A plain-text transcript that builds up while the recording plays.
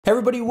Hey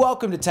everybody,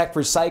 welcome to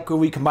Techforpsych, where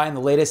we combine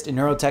the latest in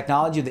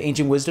neurotechnology with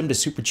ancient wisdom to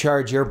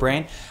supercharge your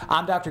brain.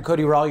 I'm Dr.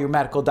 Cody Rall, your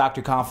medical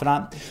doctor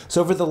confidant. So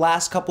over the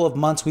last couple of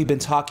months, we've been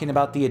talking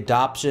about the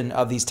adoption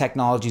of these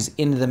technologies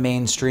into the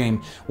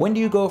mainstream. When do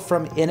you go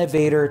from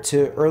innovator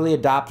to early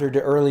adopter to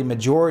early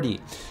majority?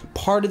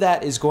 Part of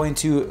that is going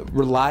to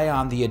rely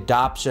on the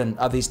adoption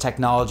of these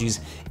technologies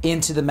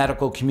into the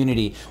medical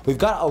community. We've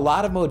got a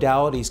lot of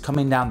modalities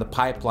coming down the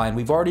pipeline.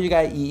 We've already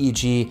got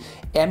EEG,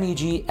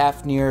 MEG,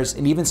 FNIRS,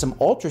 and even some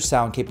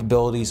ultrasound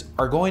capabilities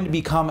are going to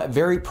become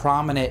very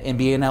prominent in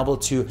being able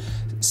to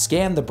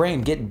scan the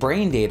brain, get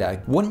brain data.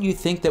 Wouldn't you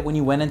think that when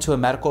you went into a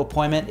medical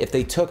appointment, if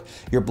they took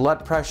your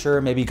blood pressure,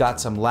 maybe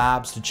got some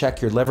labs to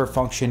check your liver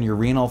function, your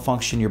renal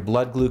function, your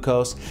blood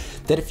glucose,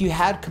 that if you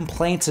had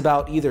complaints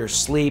about either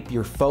sleep,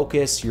 your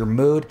focus, your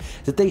mood,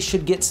 that they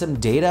should get some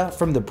data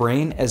from the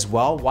brain as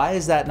well? Why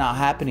is that not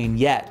happening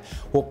yet?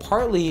 Well,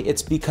 partly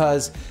it's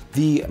because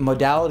the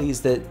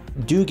modalities that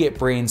do get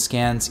brain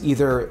scans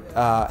either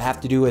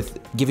have to do with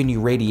giving you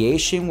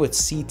radiation with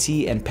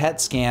CT and PET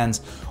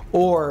scans,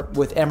 or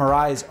with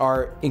MRIs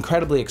are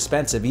incredibly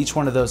expensive. Each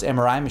one of those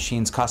MRI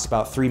machines costs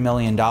about $3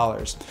 million.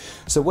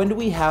 So when do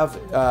we have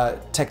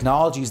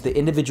technologies that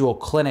individual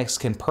clinics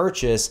can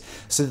purchase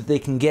so that they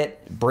can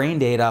get brain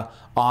data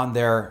on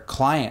their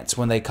clients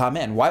when they come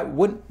in? Why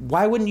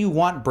wouldn't you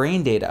want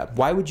brain data?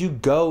 Why would you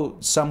go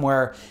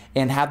somewhere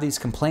and have these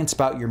complaints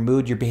about your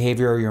mood, your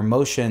behavior, or your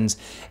emotions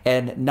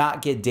and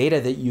not get data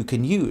that you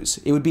can use?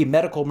 It would be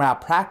medical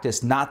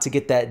malpractice not to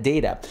get that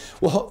data.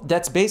 Well,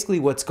 that's basically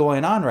what's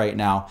going on right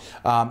now.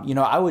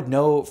 I would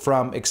know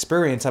from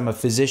experience, I'm a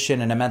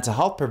physician and a mental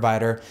health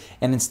provider,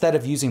 and instead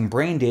of using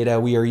brain data,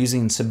 we are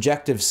using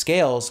subjective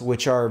scales,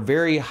 which are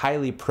very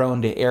highly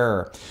prone to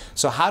error.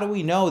 So how do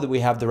we know that we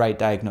have the right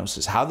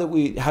diagnosis? How do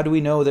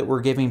we know that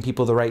we're giving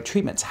people the right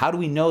treatments? How do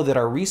we know that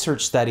our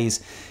research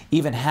studies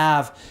even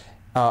have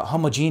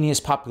homogeneous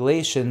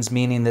populations,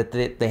 meaning that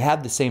they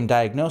have the same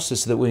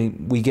diagnosis, so that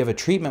when we give a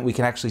treatment, we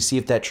can actually see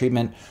if that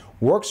treatment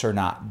works or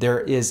not? There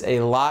is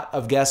a lot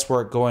of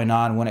guesswork going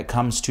on when it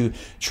comes to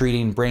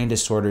treating brain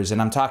disorders,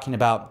 and I'm talking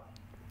about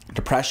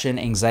depression,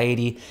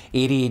 anxiety,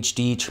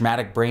 ADHD,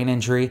 traumatic brain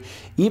injury,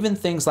 even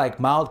things like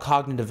mild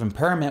cognitive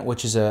impairment,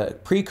 which is a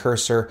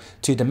precursor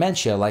to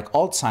dementia like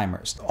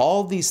Alzheimer's.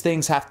 All these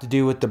things have to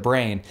do with the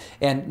brain.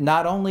 And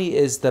not only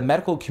is the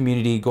medical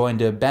community going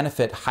to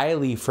benefit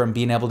highly from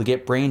being able to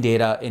get brain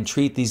data and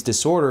treat these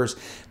disorders,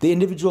 the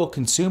individual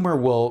consumer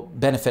will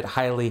benefit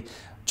highly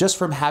just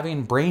from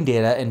having brain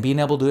data and being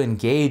able to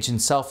engage in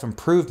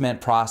self-improvement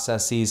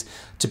processes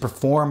to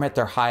perform at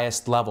their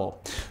highest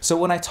level. So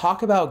when I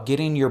talk about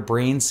getting your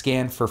brain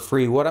scanned for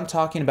free, what I'm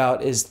talking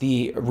about is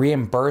the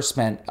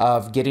reimbursement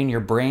of getting your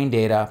brain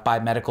data by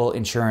medical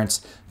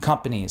insurance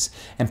companies.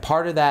 And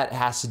part of that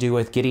has to do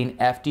with getting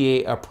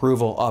FDA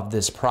approval of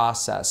this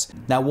process.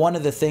 Now, one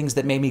of the things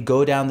that made me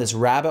go down this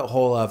rabbit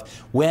hole of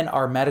when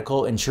are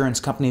medical insurance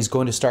companies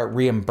going to start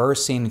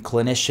reimbursing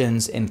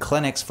clinicians and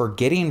clinics for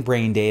getting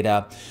brain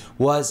data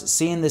was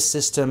seeing this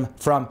system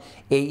from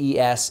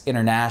AES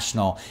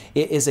International.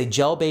 It is a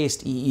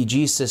gel-based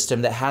EEG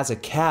system that has a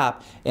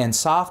cap and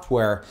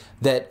software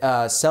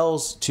that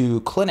sells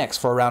to clinics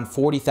for around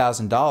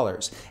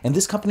 $40,000. And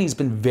this company has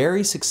been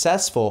very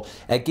successful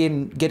at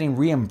getting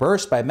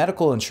reimbursed by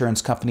medical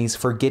insurance companies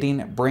for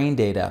getting brain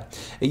data.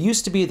 It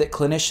used to be that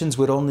clinicians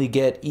would only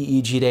get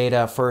EEG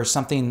data for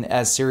something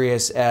as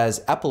serious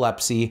as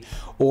epilepsy,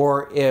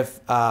 or if,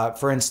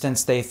 for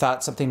instance, they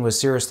thought something was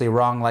seriously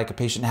wrong, like a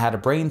patient had a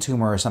brain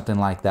tumor or something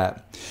like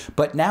that.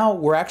 But now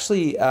we're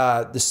actually,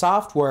 the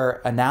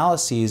software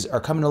analyses are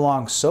coming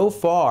along so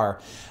far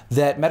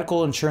that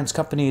medical insurance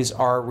companies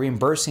are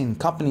reimbursing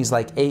companies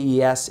like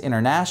AES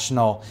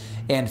International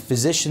and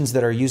physicians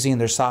that are using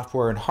their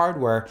software and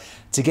hardware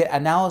to get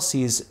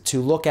analyses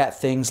to look at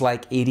things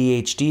like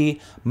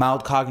ADHD,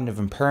 mild cognitive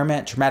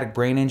impairment, traumatic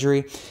brain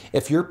injury.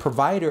 If your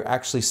provider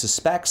actually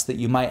suspects that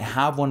you might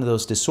have one of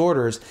those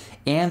disorders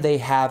and they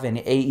have an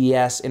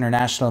AES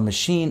International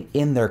machine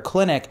in their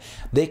clinic,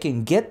 they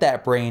can get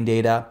that brain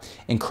data,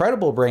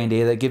 incredible brain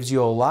data that gives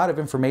you a lot of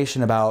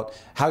information about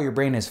how your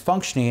brain is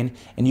functioning,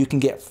 and you can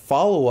get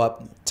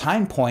follow-up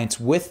time points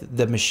with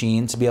the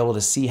machine to be able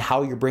to see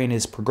how your brain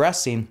is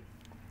progressing.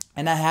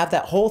 And I have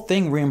that whole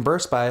thing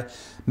reimbursed by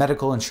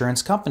medical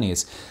insurance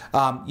companies.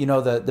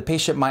 The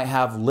patient might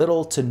have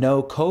little to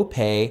no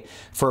copay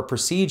for a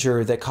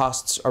procedure that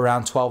costs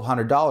around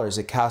 $1,200.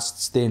 It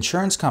costs the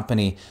insurance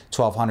company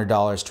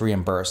 $1,200 to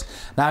reimburse.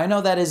 Now, I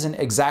know that isn't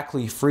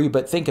exactly free,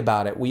 but think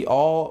about it. We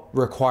all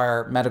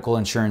require medical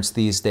insurance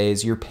these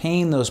days. You're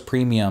paying those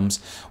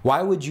premiums.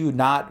 Why would you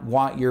not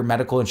want your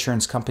medical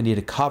insurance company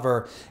to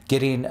cover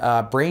getting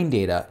brain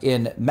data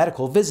in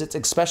medical visits,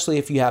 especially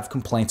if you have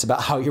complaints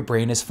about how your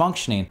brain is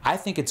functioning? I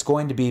think it's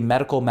going to be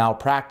medical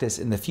malpractice practice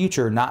in the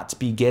future not to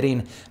be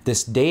getting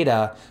this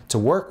data to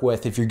work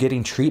with if you're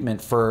getting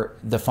treatment for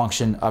the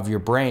function of your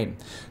brain.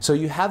 So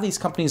you have these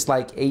companies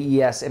like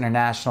AES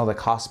International that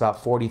cost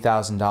about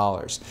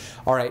 $40,000.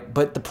 All right,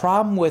 but the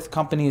problem with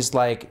companies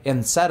like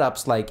and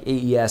setups like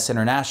AES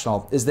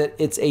International is that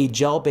it's a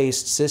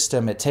gel-based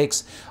system. It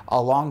takes a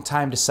long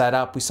time to set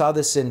up. We saw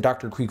this in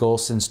Dr. Krieg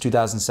Olson's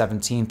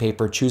 2017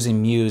 paper,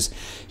 Choosing Muse.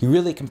 He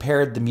really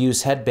compared the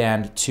Muse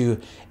headband to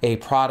a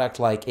product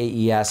like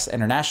AES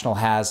International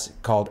has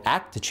called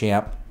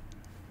ActiChamp,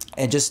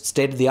 and just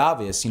stated the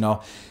obvious.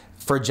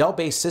 For a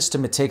gel-based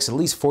system, it takes at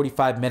least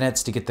 45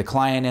 minutes to get the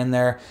client in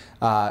there,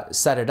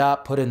 set it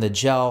up, put in the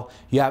gel.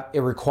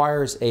 It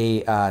requires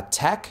a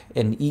tech,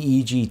 an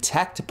EEG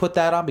tech, to put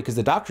that on, because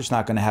the doctor's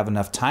not going to have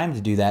enough time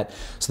to do that.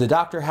 So the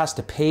doctor has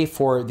to pay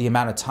for the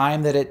amount of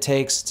time that it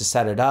takes to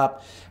set it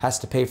up, has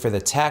to pay for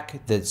the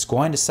tech that's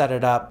going to set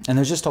it up, and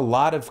there's just a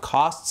lot of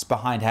costs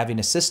behind having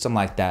a system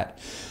like that.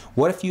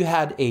 What if you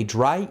had a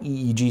dry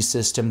EEG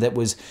system that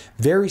was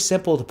very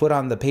simple to put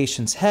on the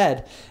patient's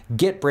head,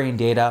 get brain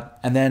data,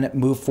 and then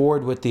move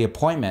forward with the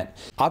appointment?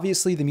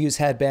 Obviously, the Muse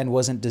headband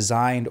wasn't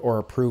designed or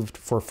approved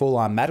for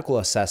full-on medical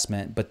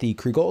assessment, but the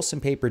Krieg Olson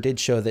paper did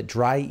show that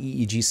dry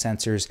EEG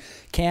sensors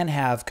can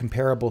have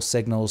comparable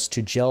signals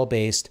to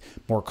gel-based,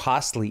 more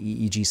costly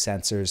EEG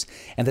sensors,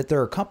 and that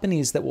there are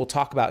companies that we'll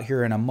talk about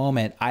here in a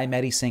moment,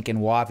 iMedisync and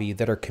Wavi,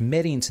 that are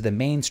committing to the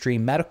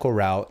mainstream medical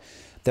route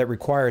that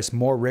requires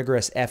more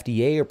rigorous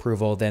FDA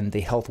approval than the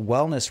health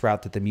wellness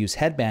route that the Muse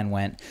headband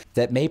went,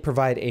 that may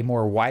provide a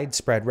more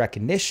widespread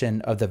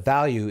recognition of the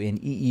value in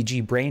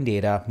EEG brain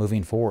data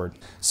moving forward.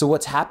 So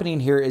what's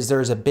happening here is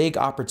there's a big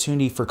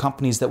opportunity for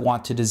companies that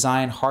want to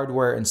design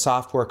hardware and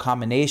software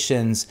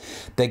combinations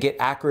that get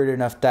accurate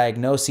enough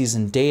diagnoses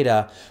and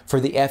data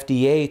for the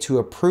FDA to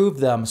approve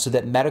them so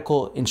that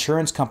medical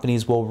insurance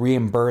companies will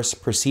reimburse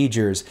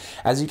procedures.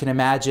 As you can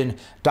imagine,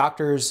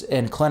 doctors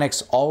and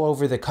clinics all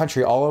over the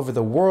country, all over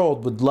the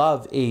world would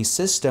love a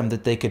system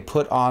that they could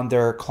put on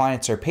their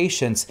clients or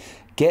patients,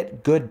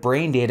 get good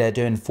brain data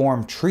to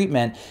inform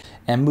treatment,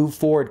 and move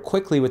forward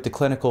quickly with the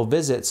clinical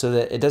visit so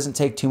that it doesn't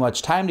take too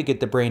much time to get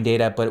the brain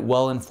data, but it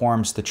well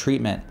informs the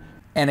treatment.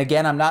 And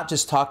again, I'm not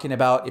just talking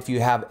about if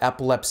you have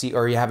epilepsy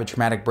or you have a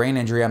traumatic brain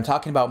injury. I'm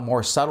talking about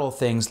more subtle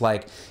things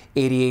like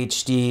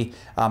ADHD,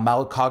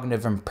 mild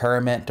cognitive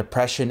impairment,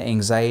 depression,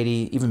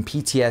 anxiety, even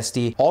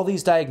PTSD. All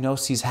these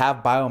diagnoses have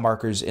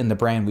biomarkers in the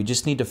brain. We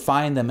just need to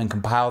find them and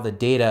compile the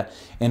data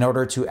in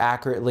order to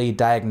accurately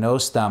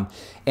diagnose them.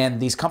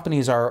 And these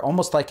companies are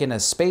almost like in a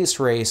space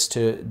race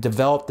to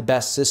develop the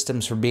best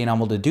systems for being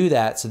able to do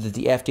that so that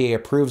the FDA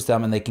approves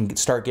them and they can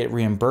start get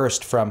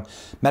reimbursed from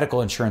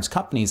medical insurance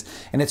companies.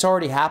 And it's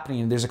already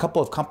happening. There's a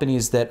couple of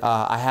companies that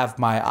I have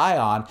my eye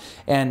on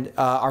and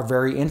are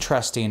very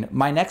interesting.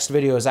 My next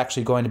video is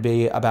actually going to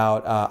be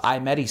about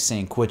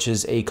iMedisync, which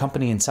is a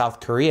company in South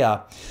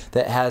Korea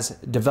that has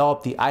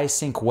developed the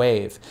iSync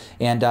Wave.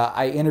 And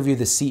I interviewed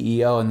the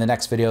CEO in the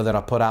next video that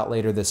I'll put out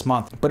later this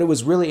month. But it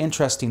was really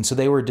interesting. So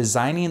they were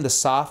designing the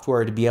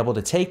software to be able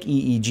to take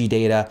EEG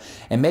data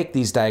and make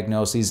these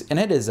diagnoses. And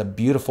it is a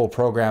beautiful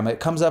program.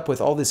 It comes up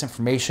with all this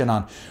information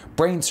on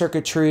brain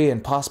circuitry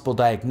and possible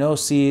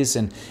diagnoses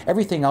and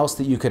everything else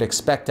that you could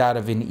expect out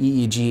of an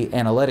EEG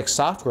analytics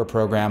software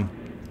program.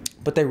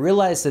 But they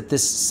realized that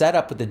this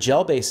setup with the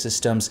gel-based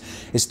systems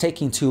is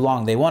taking too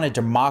long. They want to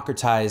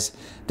democratize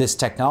this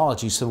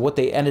technology. So what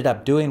they ended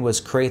up doing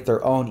was create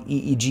their own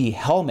EEG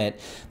helmet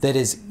that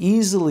is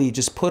easily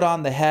just put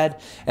on the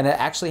head, and it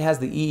actually has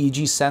the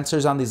EEG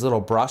sensors on these little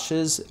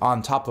brushes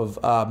on top of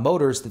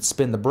motors that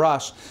spin the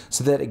brush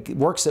so that it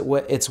works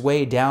its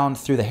way down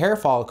through the hair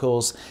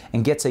follicles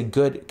and gets a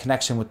good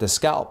connection with the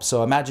scalp.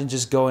 So imagine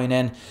just going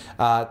in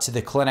to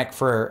the clinic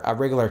for a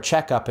regular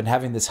checkup and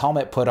having this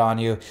helmet put on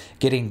you,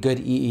 getting good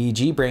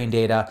EEG brain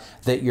data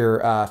that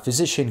your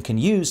physician can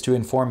use to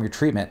inform your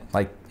treatment.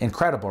 Like,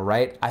 incredible,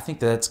 right? I think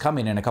that's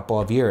coming in a couple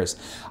of years.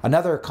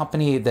 Another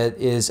company that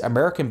is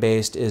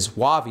American-based is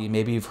Wavi.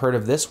 Maybe you've heard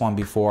of this one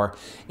before.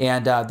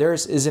 And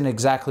theirs isn't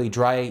exactly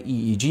dry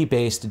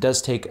EEG-based. It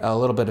does take a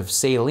little bit of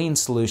saline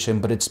solution,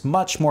 but it's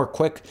much more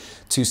quick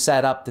to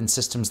set up than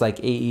systems like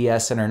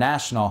AES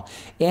International.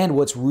 And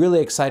what's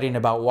really exciting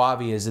about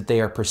Wavi is that they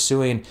are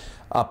pursuing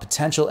a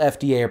potential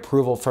FDA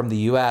approval from the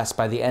US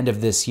by the end of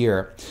this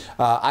year.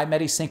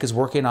 iMedisync is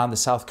working on the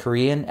South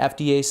Korean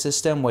FDA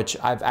system, which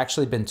I've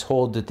actually been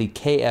told that the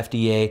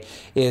KFDA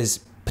is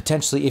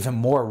potentially even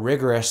more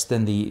rigorous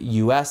than the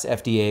US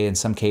FDA in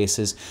some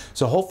cases.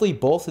 So hopefully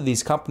both of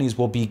these companies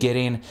will be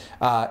getting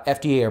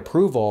FDA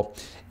approval,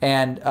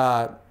 and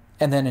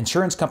then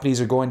insurance companies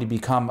are going to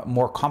become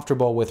more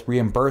comfortable with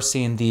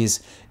reimbursing these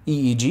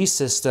EEG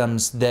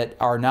systems that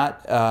are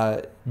not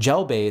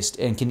gel-based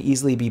and can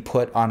easily be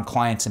put on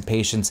clients and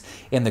patients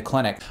in the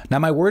clinic. Now,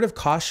 my word of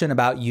caution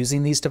about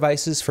using these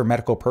devices for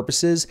medical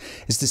purposes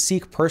is to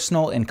seek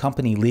personal and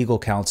company legal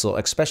counsel,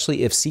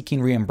 especially if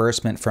seeking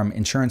reimbursement from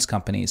insurance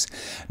companies.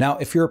 Now,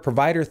 if you're a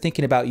provider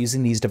thinking about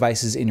using these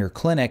devices in your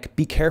clinic,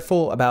 be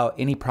careful about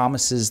any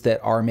promises that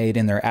are made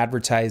in their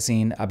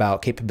advertising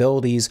about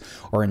capabilities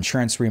or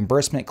insurance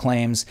reimbursement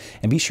claims,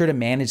 and be sure to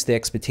manage the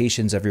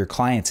expectations of your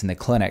clients in the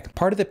clinic.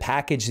 Part of the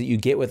package that you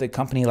get with a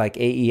company like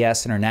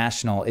AES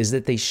International is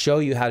that they show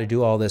you how to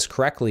do all this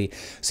correctly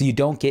so you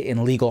don't get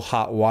in legal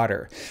hot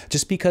water.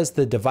 Just because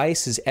the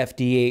device is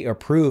FDA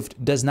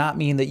approved does not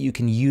mean that you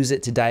can use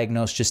it to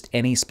diagnose just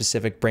any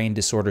specific brain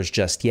disorders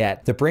just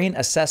yet. The brain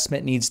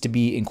assessment needs to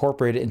be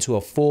incorporated into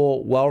a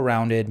full,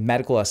 well-rounded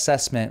medical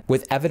assessment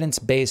with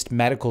evidence-based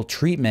medical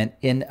treatment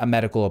in a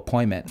medical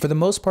appointment. For the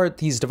most part,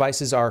 these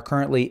devices are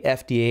currently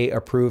FDA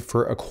approved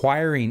for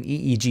acquiring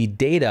EEG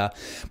data,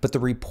 but the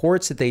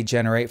reports that they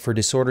generate for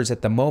disorders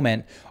at the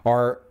moment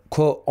are,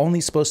 quote, only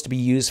supposed to be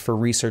used for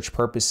research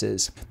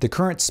purposes. The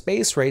current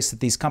space race that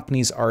these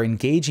companies are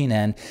engaging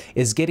in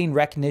is getting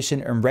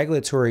recognition and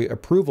regulatory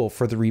approval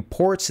for the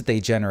reports that they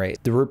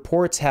generate. The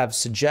reports have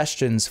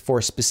suggestions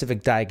for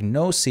specific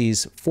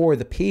diagnoses for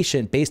the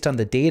patient based on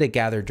the data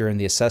gathered during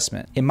the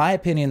assessment. In my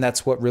opinion,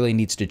 that's what really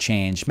needs to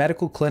change.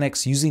 Medical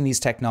clinics using these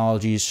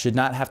technologies should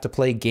not have to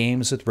play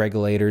games with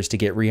regulators to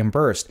get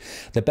reimbursed.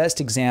 The best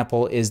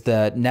example is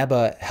the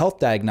NEBA health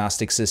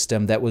diagnostic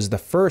system that was the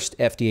first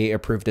FDA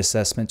approved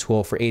assessment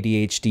tool for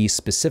ADHD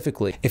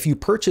specifically. If you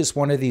purchase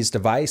one of these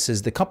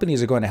devices, the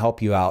companies are going to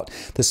help you out.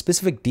 The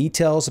specific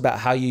details about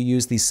how you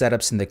use these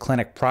setups in the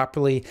clinic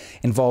properly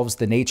involves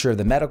the nature of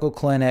the medical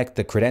clinic,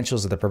 the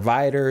credentials of the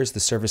providers,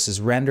 the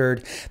services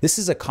rendered. This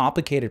is a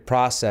complicated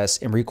process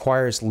and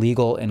requires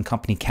legal and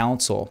company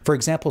counsel. For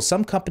example,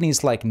 some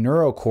companies like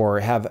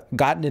NeuroCore have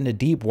gotten into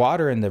deep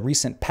water in the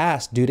recent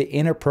past due to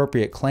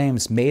inappropriate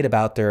claims made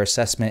about their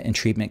assessment and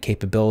treatment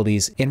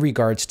capabilities in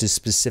regards to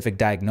specific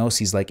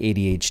diagnoses like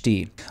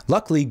ADHD.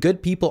 Luckily,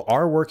 good people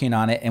are working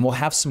on it, and we'll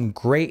have some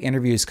great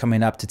interviews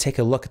coming up to take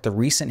a look at the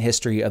recent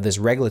history of this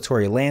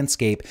regulatory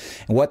landscape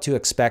and what to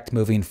expect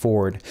moving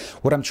forward.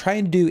 What I'm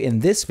trying to do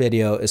in this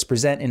video is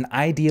present an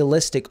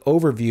idealistic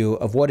overview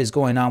of what is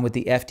going on with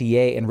the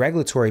FDA and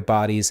regulatory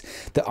bodies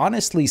that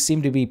honestly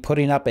seem to be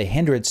putting up a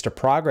hindrance to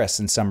progress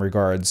in some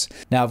regards.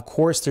 Now, of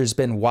course, there's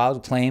been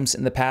wild claims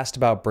in the past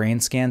about brain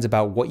scans,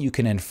 about what you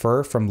can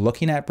infer from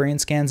looking at brain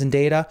scans and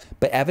data,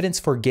 but evidence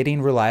for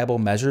getting reliable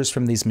measures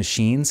from these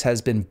machines has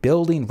been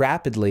building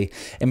rapidly,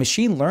 and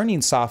machine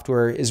learning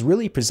software is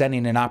really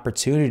presenting an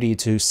opportunity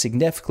to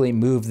significantly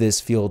move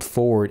this field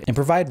forward and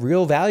provide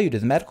real value to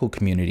the medical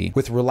community.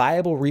 With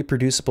reliable,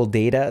 reproducible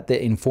data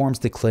that informs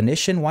the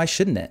clinician, why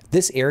shouldn't it?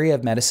 This area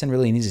of medicine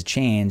really needs to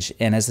change,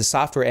 and as the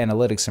software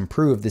analytics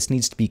improve, this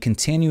needs to be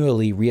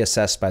continually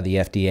reassessed by the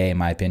FDA, in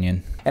my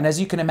opinion. And as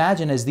you can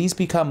imagine, as these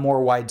become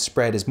more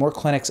widespread, as more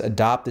clinics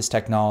adopt this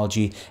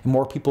technology and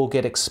more people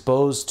get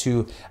exposed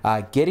to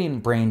getting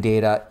brain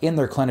data in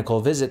their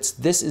clinical visits,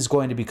 this is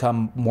going to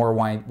become more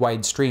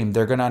widestream.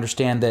 They're going to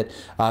understand that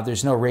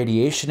there's no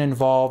radiation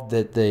involved,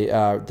 that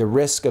the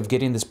risk of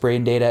getting this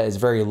brain data is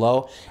very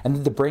low, and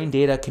that the brain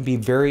data can be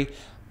very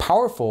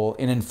powerful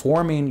in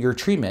informing your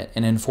treatment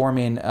and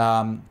informing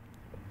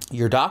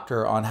your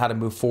doctor on how to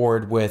move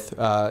forward with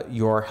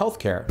your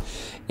healthcare.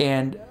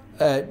 And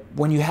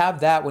when you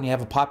have that, when you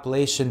have a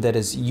population that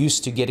is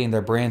used to getting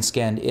their brain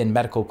scanned in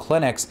medical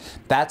clinics,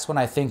 that's when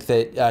I think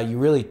that you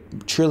really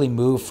truly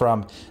move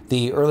from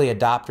the early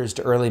adopters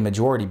to early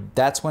majority.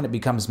 That's when it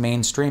becomes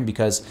mainstream,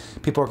 because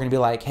people are going to be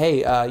like, hey,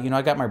 you know,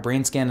 I got my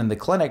brain scan in the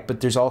clinic,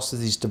 but there's also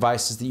these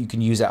devices that you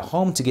can use at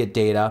home to get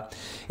data.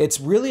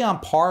 It's really on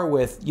par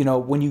with, you know,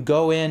 when you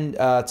go in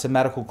to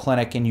medical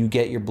clinic and you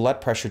get your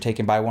blood pressure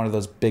taken by one of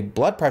those big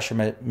blood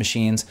pressure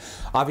machines.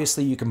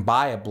 Obviously, you can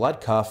buy a blood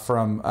cuff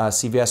from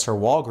CVS or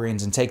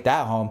Walgreens and take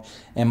that home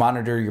and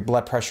monitor your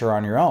blood pressure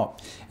on your own.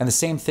 And the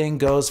same thing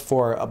goes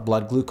for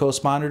blood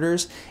glucose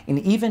monitors. And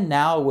even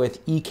now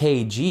with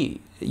EKG,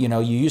 you know,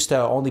 you used to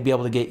only be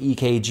able to get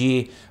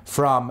EKG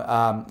from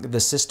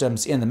the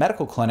systems in the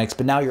medical clinics,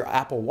 but now your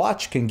Apple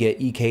Watch can get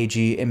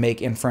EKG and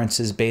make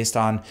inferences based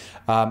on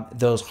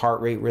those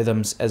heart rate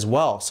rhythms as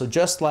well. So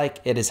just like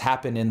it has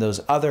happened in those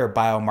other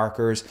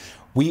biomarkers,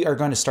 we are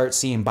going to start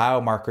seeing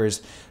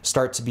biomarkers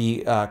start to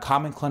be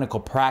common clinical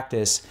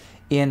practice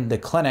in the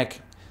clinic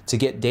to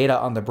get data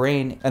on the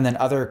brain, and then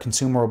other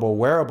consumable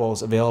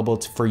wearables available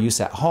for use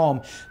at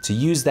home to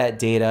use that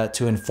data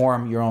to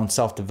inform your own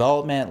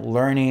self-development,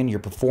 learning, your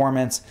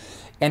performance,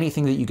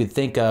 anything that you could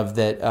think of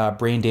that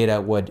brain data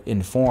would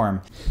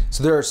inform.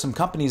 So there are some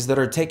companies that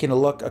are taking a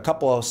look a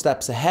couple of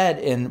steps ahead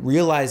and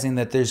realizing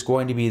that there's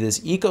going to be this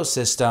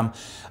ecosystem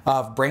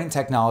of brain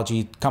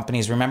technology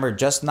companies. Remember,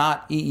 just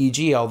not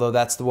EEG, although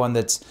that's the one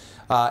that's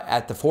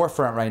at the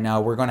forefront right now.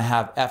 We're going to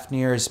have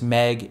FNIRS,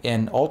 MEG,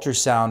 and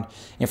ultrasound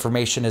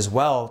information as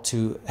well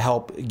to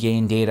help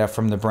gain data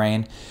from the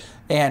brain.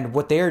 And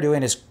what they are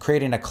doing is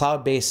creating a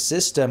cloud-based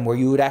system where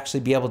you would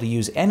actually be able to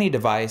use any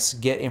device,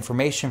 get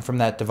information from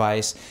that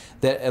device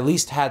that at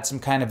least had some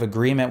kind of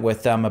agreement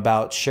with them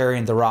about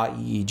sharing the raw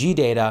EEG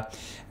data,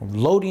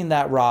 loading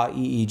that raw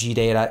EEG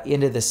data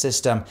into the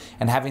system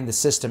and having the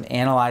system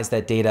analyze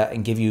that data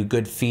and give you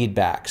good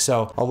feedback.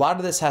 So a lot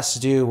of this has to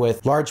do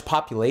with large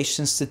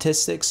population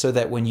statistics, so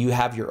that when you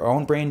have your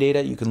own brain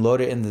data, you can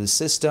load it into the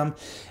system,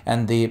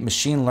 and the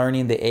machine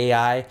learning, the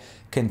AI,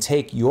 can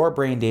take your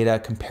brain data,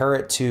 compare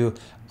it to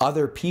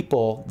other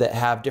people that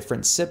have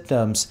different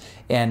symptoms,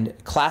 and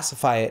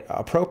classify it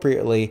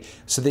appropriately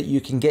so that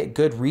you can get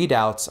good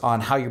readouts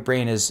on how your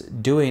brain is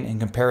doing in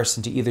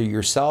comparison to either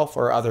yourself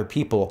or other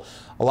people.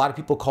 A lot of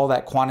people call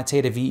that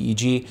quantitative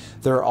EEG.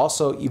 There are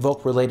also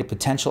evoke-related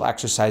potential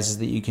exercises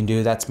that you can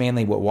do. That's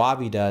mainly what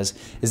WAVI does,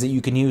 is that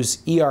you can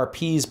use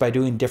ERPs by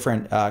doing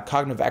different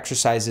cognitive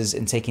exercises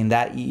and taking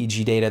that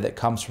EEG data that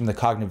comes from the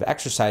cognitive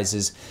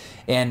exercises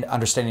and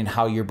understanding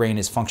how your brain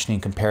is functioning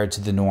compared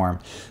to the norm.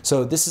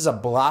 So this is a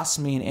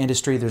blossoming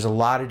industry. There's a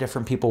lot of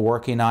different people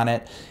working on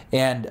it,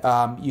 and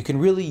you can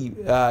really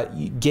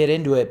get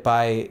into it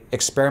by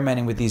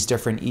experimenting with these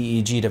different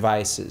EEG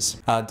devices.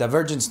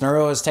 Divergence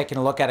Neuro is taking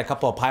a look at a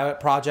couple of pilot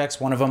projects.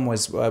 One of them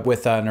was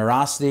with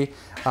Neuroscience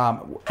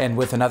and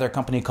with another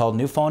company called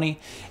Newphony.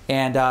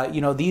 And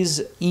you know, these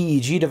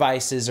EEG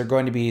devices are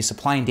going to be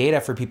supplying data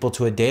for people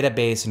to a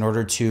database in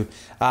order to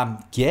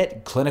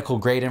get clinical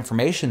grade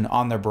information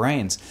on their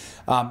brains.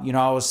 You know,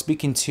 I was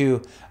speaking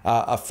to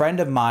a friend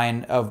of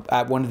mine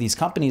at one of these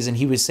companies, and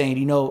he was saying,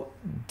 you know,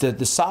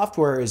 the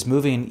software is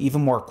moving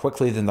even more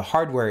quickly than the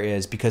hardware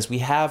is, because we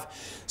have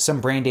some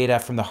brain data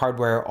from the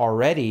hardware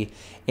already,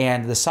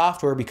 and the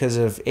software, because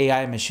of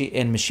AI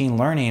and machine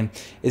learning,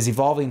 is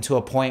evolving to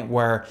a point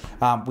where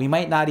we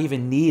might not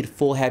even need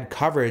full head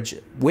coverage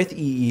with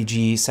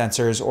EEG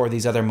sensors or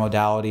these other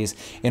modalities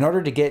in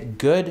order to get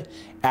good,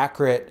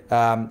 accurate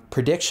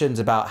predictions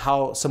about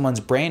how someone's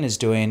brain is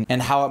doing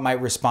and how it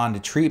might respond to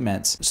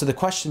treatments. So the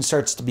question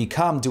starts to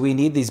become, do we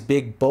need these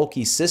big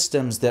bulky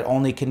systems that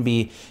only can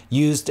be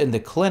used in the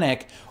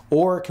clinic,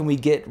 or can we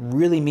get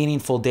really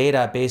meaningful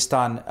data based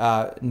on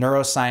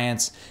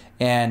neuroscience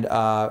and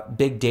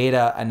big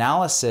data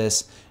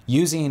analysis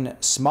using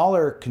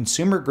smaller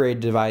consumer grade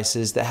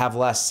devices that have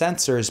less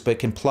sensors but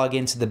can plug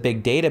into the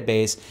big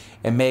database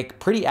and make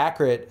pretty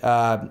accurate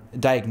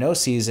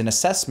diagnoses and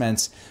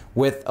assessments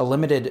with a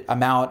limited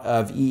amount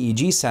of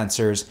EEG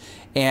sensors.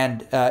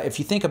 And if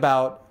you think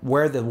about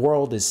where the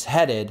world is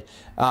headed,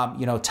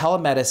 you know,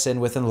 telemedicine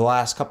within the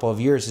last couple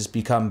of years has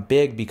become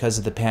big because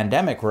of the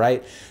pandemic,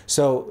 right?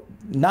 So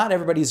not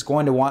everybody's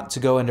going to want to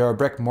go into a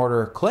brick and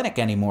mortar clinic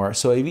anymore.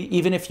 So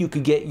even if you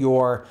could get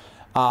your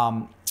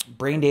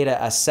brain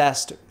data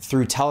assessed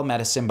through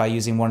telemedicine by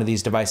using one of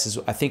these devices,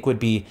 I think would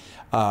be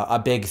a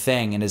big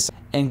thing.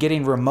 And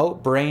getting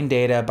remote brain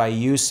data by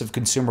use of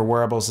consumer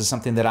wearables is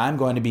something that I'm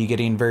going to be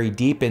getting very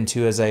deep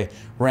into as I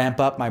ramp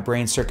up my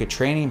brain circuit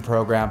training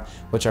program,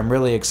 which I'm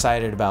really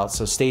excited about.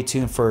 So stay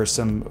tuned for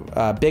some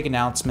big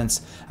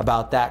announcements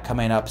about that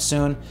coming up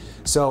soon.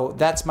 So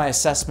that's my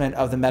assessment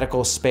of the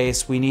medical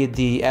space. We need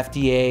the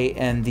FDA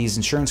and these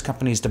insurance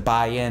companies to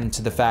buy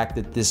into the fact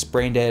that this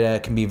brain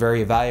data can be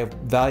very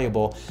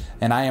valuable.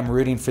 And I am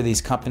rooting for these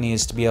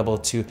companies to be able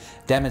to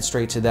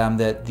demonstrate to them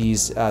that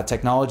these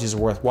technologies are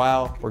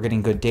worthwhile. We're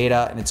getting good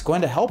data, and it's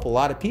going to help a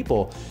lot of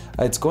people.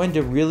 It's going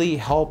to really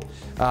help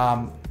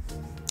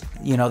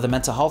you know, the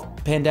mental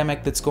health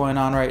pandemic that's going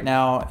on right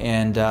now,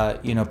 and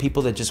you know,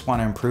 people that just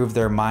want to improve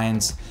their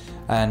minds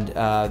and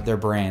their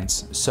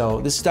brains.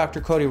 So this is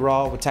Dr. Cody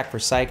Rall with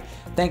Techforpsych.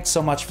 Thanks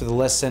so much for the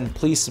listen.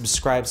 Please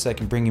subscribe so I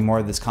can bring you more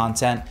of this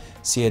content.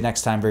 See you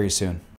next time very soon.